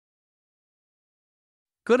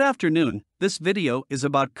Good afternoon, this video is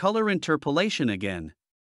about color interpolation again.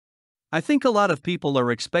 I think a lot of people are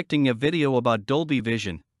expecting a video about Dolby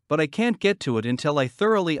Vision, but I can't get to it until I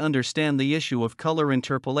thoroughly understand the issue of color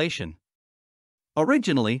interpolation.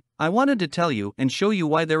 Originally, I wanted to tell you and show you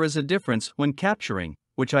why there is a difference when capturing,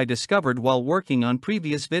 which I discovered while working on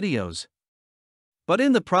previous videos. But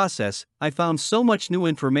in the process, I found so much new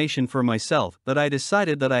information for myself that I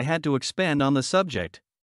decided that I had to expand on the subject.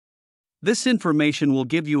 This information will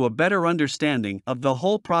give you a better understanding of the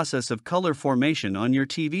whole process of color formation on your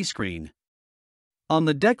TV screen. On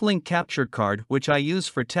the Decklink capture card which I use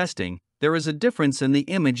for testing, there is a difference in the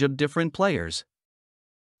image of different players.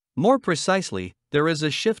 More precisely, there is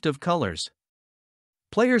a shift of colors.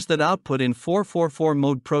 Players that output in 444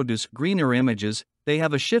 mode produce greener images, they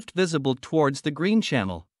have a shift visible towards the green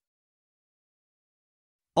channel.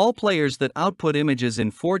 All players that output images in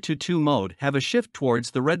 422 mode have a shift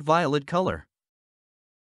towards the red-violet color.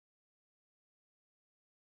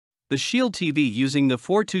 The Shield TV using the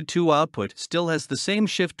 422 output still has the same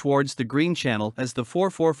shift towards the green channel as the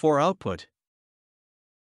 444 output.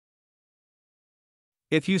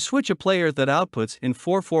 If you switch a player that outputs in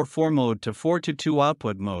 444 mode to 422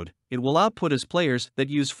 output mode, it will output as players that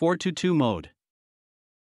use 422 mode.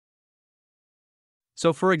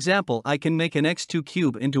 So for example, I can make an X2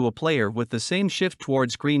 cube into a player with the same shift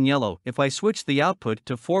towards green-yellow if I switch the output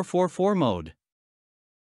to 444 mode.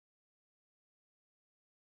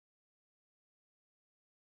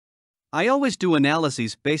 I always do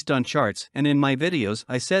analyses based on charts, and in my videos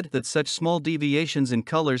I said that such small deviations in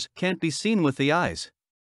colors can't be seen with the eyes.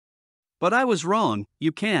 But I was wrong,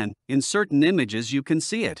 you can, in certain images you can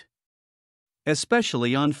see it.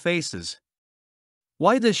 Especially on faces.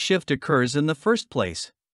 Why this shift occurs in the first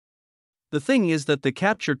place? The thing is that the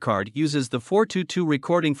capture card uses the 422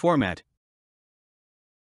 recording format,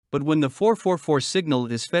 but when the 444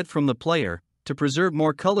 signal is fed from the player, to preserve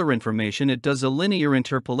more color information it does a linear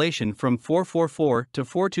interpolation from 444 to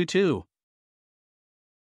 422.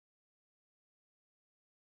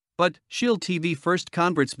 But Shield TV first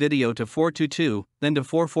converts video to 422, then to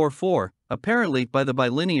 444, apparently by the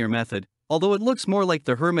bilinear method, although it looks more like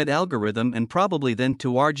the Hermit algorithm and probably then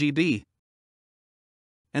to RGB,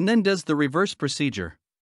 and then does the reverse procedure.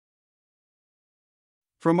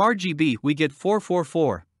 From RGB we get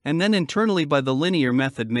 444, and then internally by the linear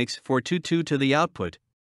method makes 422 to the output.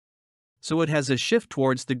 So it has a shift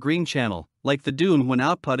towards the green channel, like the Dune when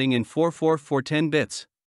outputting in 444 10 bits.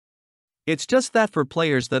 It's just that for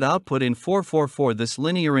players that output in 444 this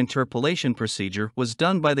linear interpolation procedure was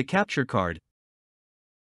done by the capture card,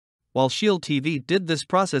 while Shield TV did this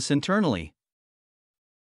process internally.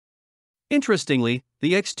 Interestingly,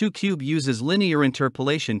 the X2 Cube uses linear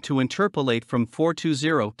interpolation to interpolate from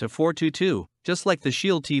 420 to 422, just like the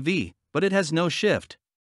Shield TV, but it has no shift.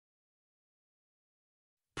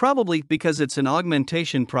 Probably because it's an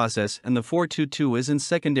augmentation process and the 422 isn't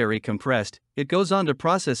secondary compressed, it goes on to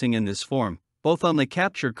processing in this form, both on the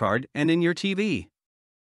capture card and in your TV.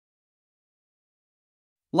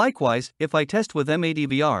 Likewise, if I test with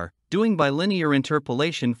MADVR, doing bilinear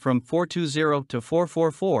interpolation from 420 to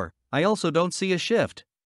 444, I also don't see a shift.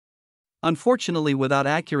 Unfortunately, without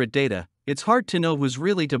accurate data, it's hard to know who's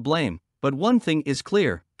really to blame, but one thing is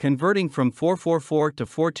clear, converting from 444 to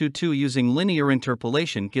 422 using linear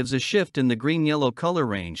interpolation gives a shift in the green-yellow color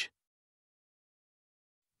range.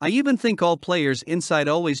 I even think all players inside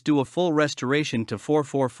always do a full restoration to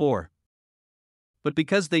 444. But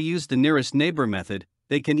because they use the nearest neighbor method,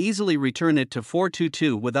 they can easily return it to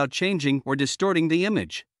 422 without changing or distorting the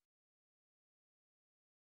image.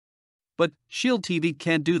 But Shield TV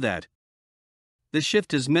can't do that. The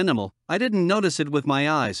shift is minimal. I didn't notice it with my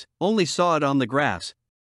eyes, only saw it on the graphs.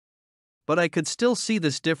 But I could still see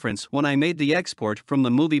this difference when I made the export from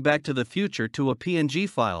the movie Back to the Future to a PNG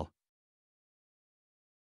file.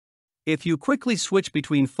 If you quickly switch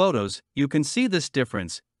between photos, you can see this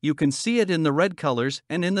difference. You can see it in the red colors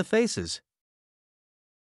and in the faces.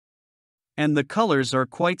 And the colors are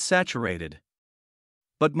quite saturated.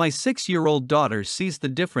 But my 6-year-old daughter sees the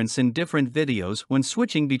difference in different videos when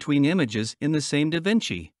switching between images in the same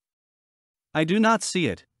DaVinci. I do not see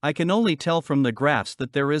it, I can only tell from the graphs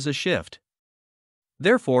that there is a shift.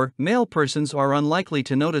 Therefore, male persons are unlikely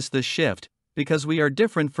to notice this shift, because we are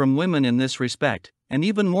different from women in this respect, and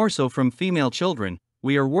even more so from female children,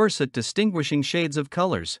 we are worse at distinguishing shades of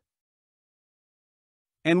colors.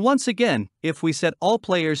 And once again, if we set all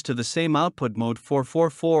players to the same output mode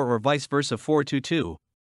 444 or vice versa 422,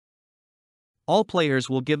 all players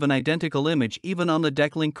will give an identical image even on the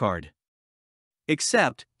Decklink card.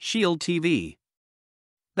 Except Shield TV.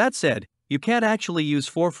 That said, you can't actually use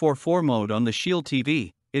 444 mode on the Shield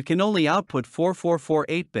TV, it can only output 444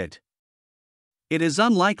 8-bit. It is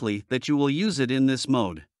unlikely that you will use it in this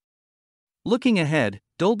mode. Looking ahead,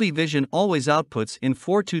 Dolby Vision always outputs in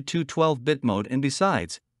 422 12-bit mode, and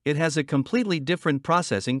besides, it has a completely different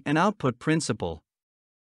processing and output principle.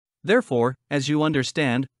 Therefore, as you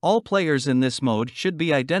understand, all players in this mode should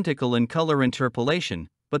be identical in color interpolation,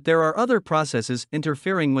 but there are other processes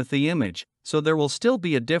interfering with the image, so there will still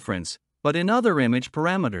be a difference, but in other image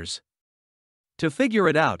parameters. To figure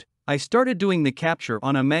it out, I started doing the capture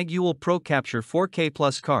on a Maguel Pro Capture 4K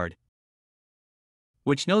Plus card,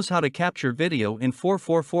 which knows how to capture video in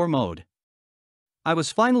 444 mode. I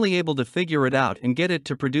was finally able to figure it out and get it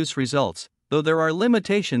to produce results, though there are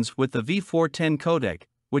limitations with the V410 codec,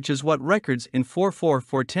 which is what records in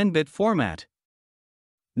 444 10-bit format.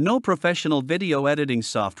 No professional video editing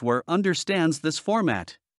software understands this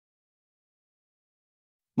format.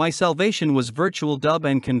 My salvation was virtual dub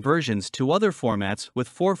and conversions to other formats with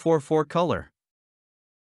 444 color.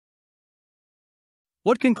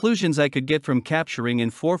 What conclusions I could get from capturing in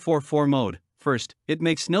 444 mode? First, it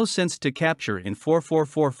makes no sense to capture in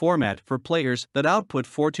 444 format for players that output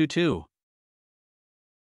 422.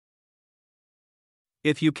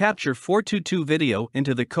 If you capture 422 video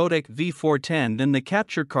into the codec V410, then the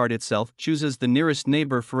capture card itself chooses the nearest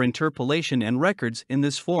neighbor for interpolation and records in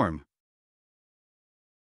this form.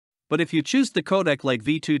 But if you choose the codec like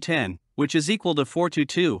V210, which is equal to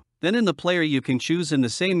 422, then in the player you can choose in the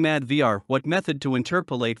same MAD VR what method to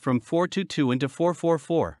interpolate from 422 into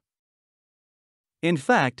 444. In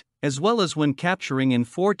fact, as well as when capturing in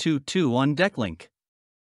 422 on Decklink.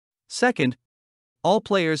 Second, all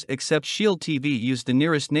players except Shield TV use the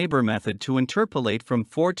nearest neighbor method to interpolate from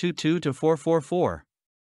 422 to 444.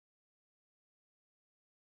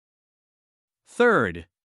 Third,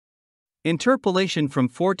 interpolation from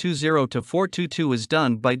 420 to 422 is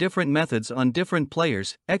done by different methods on different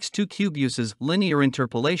players. X2Cube uses linear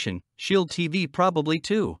interpolation, Shield TV probably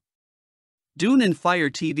too. Dune and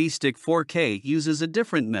Fire TV Stick 4K uses a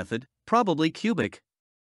different method, probably cubic.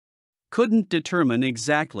 Couldn't determine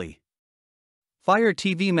exactly. Fire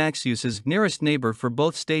TV Max uses nearest neighbor for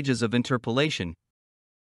both stages of interpolation.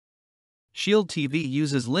 Shield TV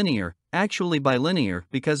uses linear, actually bilinear,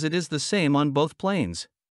 because it is the same on both planes.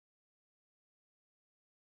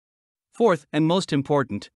 Fourth, and most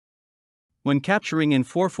important, when capturing in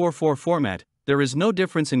 444 format, there is no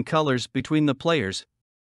difference in colors between the players.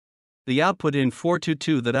 The output in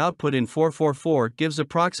 422 that output in 444 gives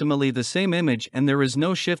approximately the same image, and there is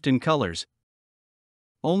no shift in colors.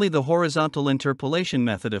 Only the horizontal interpolation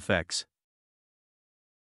method effects.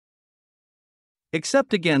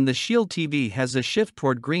 Except again the Shield TV has a shift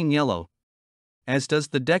toward green-yellow, as does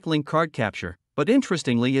the Decklink card capture, but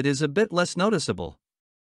interestingly it is a bit less noticeable.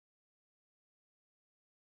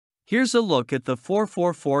 Here's a look at the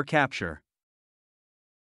 444 capture.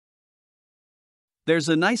 There's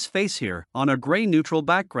a nice face here on a gray neutral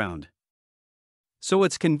background. So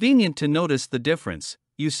it's convenient to notice the difference.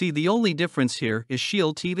 You see, the only difference here is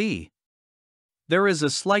Shield TV. There is a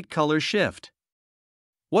slight color shift.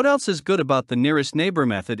 What else is good about the nearest neighbor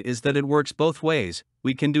method is that it works both ways.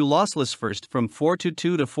 We can do lossless first from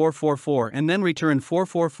 422 to 444 and then return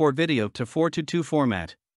 444 video to 422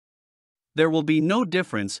 format. There will be no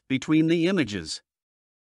difference between the images.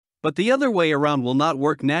 But the other way around will not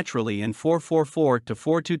work naturally, and 444 to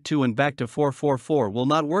 422 and back to 444 will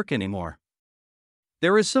not work anymore.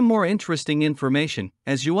 There is some more interesting information.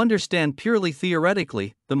 As you understand purely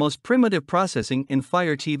theoretically, the most primitive processing in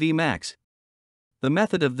Fire TV Max, the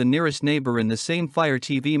method of the nearest neighbor in the same Fire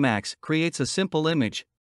TV Max creates a simple image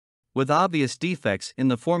with obvious defects in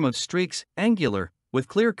the form of streaks, angular, with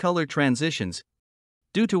clear color transitions,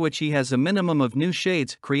 due to which he has a minimum of new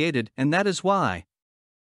shades created, and that is why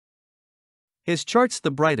his chart's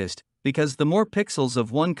the brightest, because the more pixels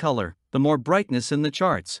of one color, the more brightness in the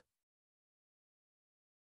charts.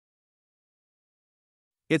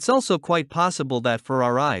 It's also quite possible that for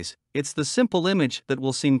our eyes, it's the simple image that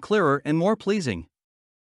will seem clearer and more pleasing.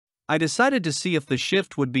 I decided to see if the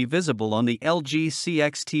shift would be visible on the LG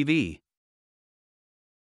CX TV.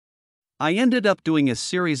 I ended up doing a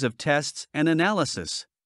series of tests and analysis.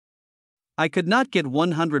 I could not get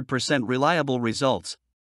 100% reliable results.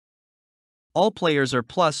 All players are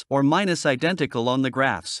plus or minus identical on the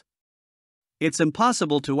graphs. It's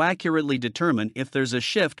impossible to accurately determine if there's a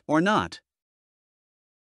shift or not.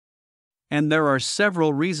 And there are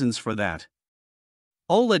several reasons for that.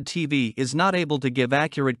 OLED TV is not able to give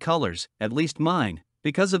accurate colors, at least mine,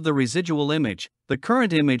 because of the residual image. The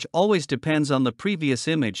current image always depends on the previous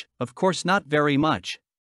image, of course not very much.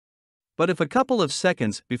 But if a couple of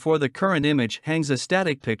seconds before the current image hangs a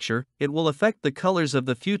static picture, it will affect the colors of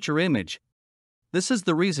the future image. This is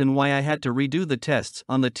the reason why I had to redo the tests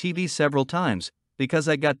on the TV several times, because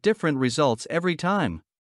I got different results every time.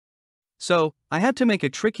 So, I had to make a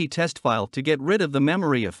tricky test file to get rid of the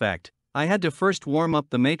memory effect. I had to first warm up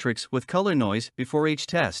the matrix with color noise before each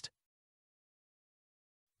test.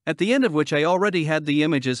 At the end of which I already had the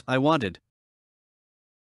images I wanted.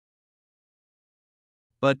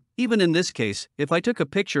 But, even in this case, if I took a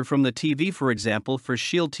picture from the TV, for example, for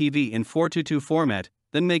Shield TV in 4:2 format,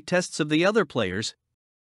 then make tests of the other players,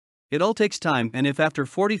 it all takes time, and if after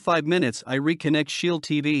 45 minutes I reconnect Shield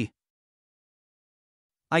TV,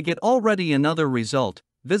 I get already another result.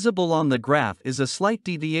 Visible on the graph is a slight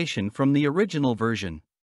deviation from the original version.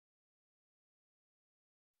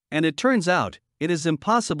 And it turns out, it is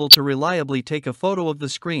impossible to reliably take a photo of the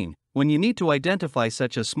screen when you need to identify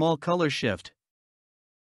such a small color shift.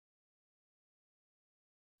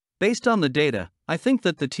 Based on the data, I think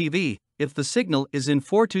that the TV, if the signal is in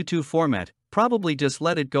 4:2 format, probably just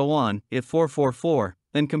let it go on. If 4:4,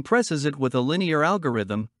 then compresses it with a linear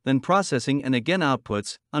algorithm, then processing and again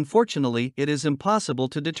outputs. Unfortunately, it is impossible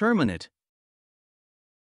to determine it.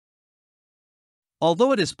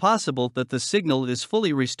 Although it is possible that the signal is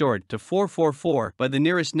fully restored to 4:4 by the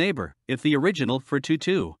nearest neighbor, if the original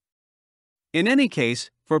 4:2. In any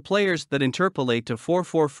case, for players that interpolate to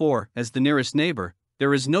 4:4 as the nearest neighbor,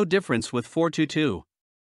 there is no difference with 4:2.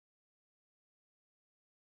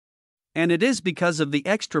 And it is because of the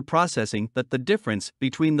extra processing that the difference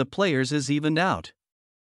between the players is evened out.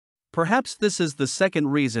 Perhaps this is the second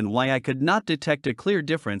reason why I could not detect a clear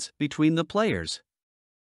difference between the players.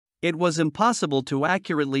 It was impossible to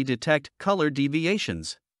accurately detect color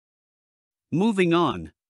deviations. Moving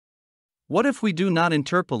on. What if we do not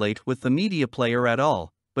interpolate with the media player at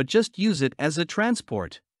all, but just use it as a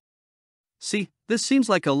transport? See, this seems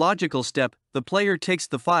like a logical step. The player takes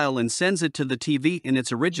the file and sends it to the TV in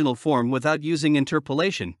its original form without using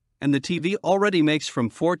interpolation, and the TV already makes from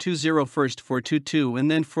 4:20 first 4:22 and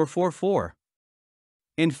then 4:44.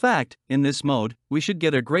 In fact, in this mode, we should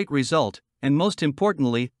get a great result, and most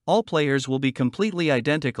importantly, all players will be completely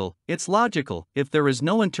identical. It's logical. If there is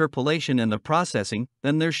no interpolation in the processing,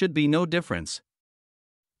 then there should be no difference.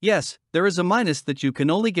 Yes, there is a minus that you can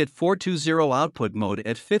only get 4:20 output mode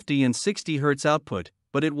at 50 and 60 Hz output,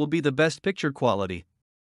 but it will be the best picture quality,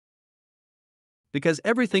 because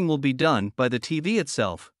everything will be done by the TV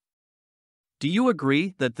itself. Do you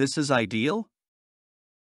agree that this is ideal?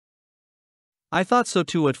 I thought so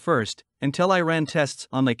too at first, until I ran tests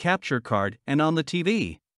on the capture card and on the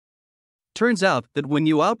TV. Turns out that when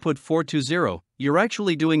you output 4:20, you're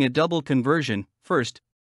actually doing a double conversion. First,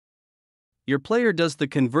 your player does the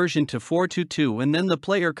conversion to 4:22 and then the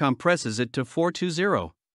player compresses it to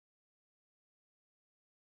 4:20.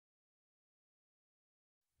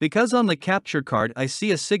 Because on the capture card I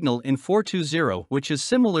see a signal in 4:20 which is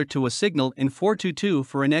similar to a signal in 4:22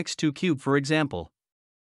 for an X2 cube, for example.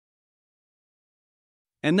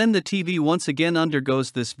 And then the TV once again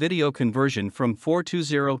undergoes this video conversion from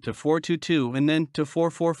 4:20 to 4:22 and then to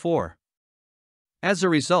 4:44. As a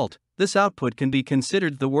result, this output can be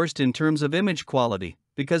considered the worst in terms of image quality,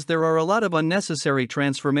 because there are a lot of unnecessary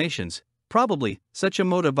transformations. Probably, such a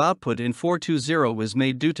mode of output in 4:20 was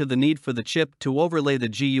made due to the need for the chip to overlay the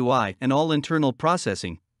GUI and all internal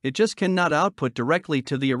processing. It just cannot output directly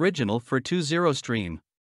to the original 4:20 stream.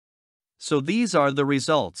 So these are the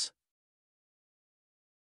results.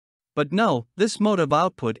 But no, this mode of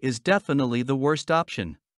output is definitely the worst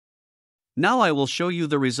option. Now I will show you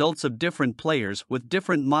the results of different players with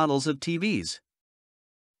different models of TVs.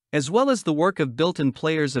 As well as the work of built-in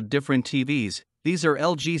players of different TVs, these are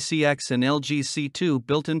LG CX and LG C2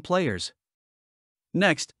 built-in players.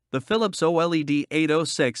 Next, the Philips OLED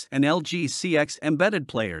 806 and LG CX embedded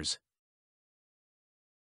players.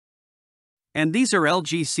 And these are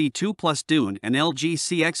LG C2 plus Dune and LG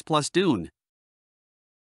CX plus Dune.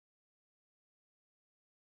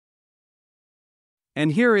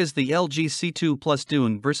 And here is the LG C2 plus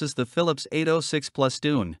Dune versus the Philips 806 plus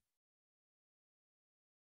Dune.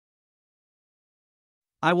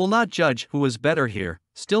 I will not judge who is better here,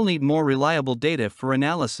 still need more reliable data for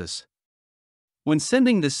analysis. When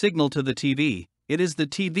sending the signal to the TV, it is the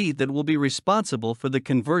TV that will be responsible for the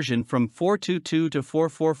conversion from 4:22 to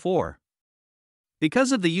 4:44.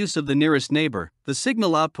 Because of the use of the nearest neighbor, the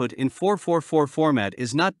signal output in 4:44 format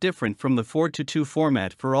is not different from the 4:22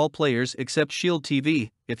 format for all players except Shield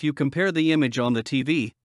TV. If you compare the image on the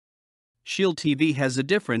TV, Shield TV has a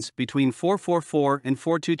difference between 4:44 and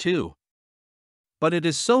 4:22. but it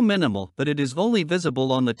is so minimal that it is only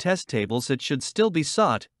visible on the test tables. It should still be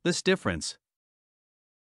sought, this difference.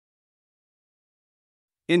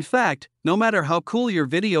 In fact, no matter how cool your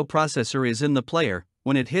video processor is in the player,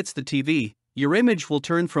 when it hits the TV, your image will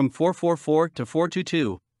turn from 444 to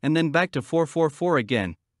 422, and then back to 444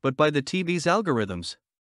 again, but by the TV's algorithms.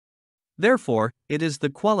 Therefore, it is the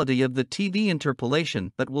quality of the TV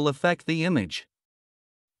interpolation that will affect the image.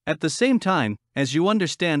 At the same time, as you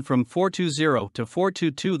understand, from 420 to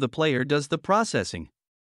 422 the player does the processing.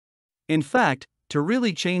 In fact, to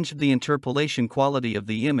really change the interpolation quality of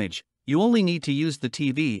the image, you only need to use the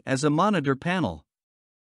TV as a monitor panel.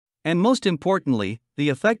 And most importantly, the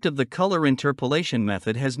effect of the color interpolation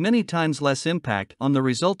method has many times less impact on the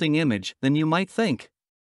resulting image than you might think.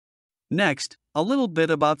 Next, a little bit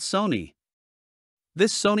about Sony.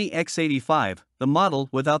 This Sony X85, the model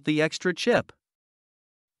without the extra chip,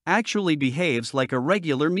 actually behaves like a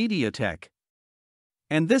regular MediaTek.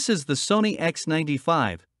 And this is the Sony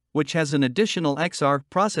X95, which has an additional XR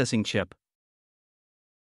processing chip.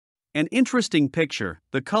 An interesting picture,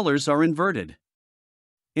 the colors are inverted.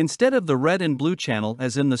 Instead of the red and blue channel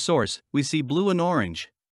as in the source, we see blue and orange.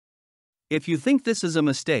 If you think this is a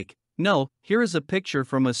mistake, no, here is a picture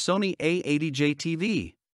from a Sony A80J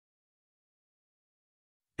TV.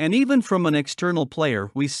 And even from an external player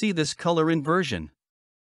we see this color inversion.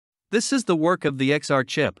 This is the work of the XR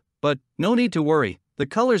chip, but no need to worry, the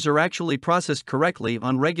colors are actually processed correctly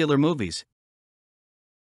on regular movies.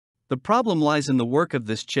 The problem lies in the work of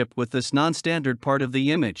this chip with this non-standard part of the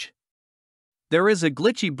image. There is a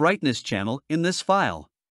glitchy brightness channel in this file.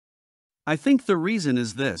 I think the reason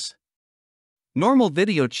is this. Normal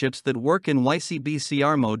video chips that work in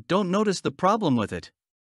YCBCR mode don't notice the problem with it,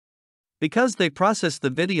 because they process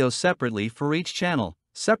the video separately for each channel,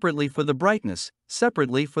 separately for the brightness,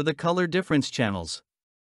 separately for the color difference channels.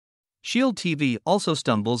 Shield TV also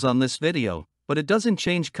stumbles on this video, but it doesn't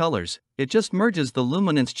change colors, it just merges the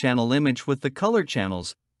luminance channel image with the color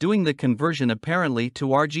channels, doing the conversion apparently to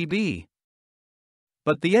RGB.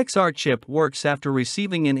 But the XR chip works after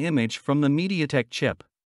receiving an image from the MediaTek chip.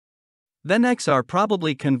 Then XR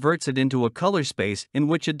probably converts it into a color space in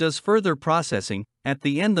which it does further processing. At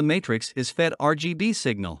the end the matrix is fed RGB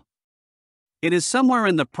signal. It is somewhere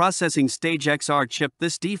in the processing stage XR chip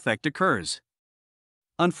this defect occurs.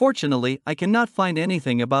 Unfortunately, I cannot find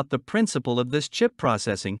anything about the principle of this chip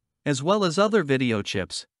processing, as well as other video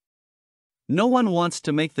chips. No one wants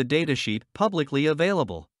to make the datasheet publicly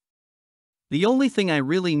available. The only thing I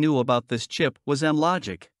really knew about this chip was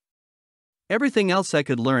mLogic. Everything else I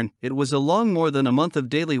could learn, it was a long more than a month of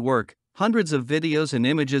daily work, hundreds of videos and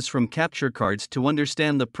images from capture cards to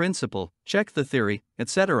understand the principle, check the theory,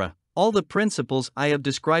 etc. All the principles I have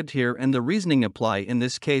described here and the reasoning apply in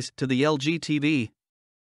this case to the LG TV.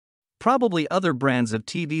 Probably other brands of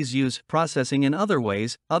TVs use processing in other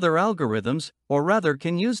ways, other algorithms, or rather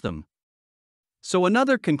can use them. So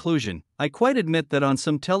another conclusion, I quite admit that on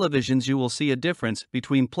some televisions you will see a difference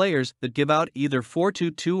between players that give out either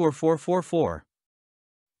 422 or 444.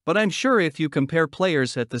 But I'm sure if you compare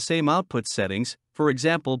players at the same output settings, for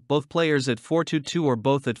example both players at 422 or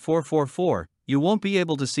both at 444, you won't be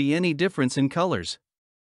able to see any difference in colors.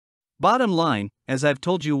 Bottom line, as I've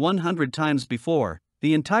told you 100 times before,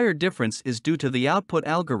 the entire difference is due to the output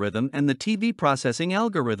algorithm and the TV processing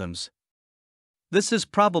algorithms. This is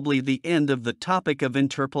probably the end of the topic of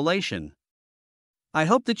interpolation. I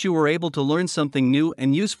hope that you were able to learn something new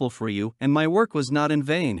and useful for you and my work was not in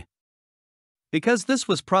vain. Because this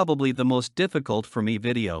was probably the most difficult for me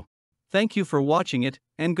video. Thank you for watching it,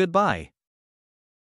 and goodbye.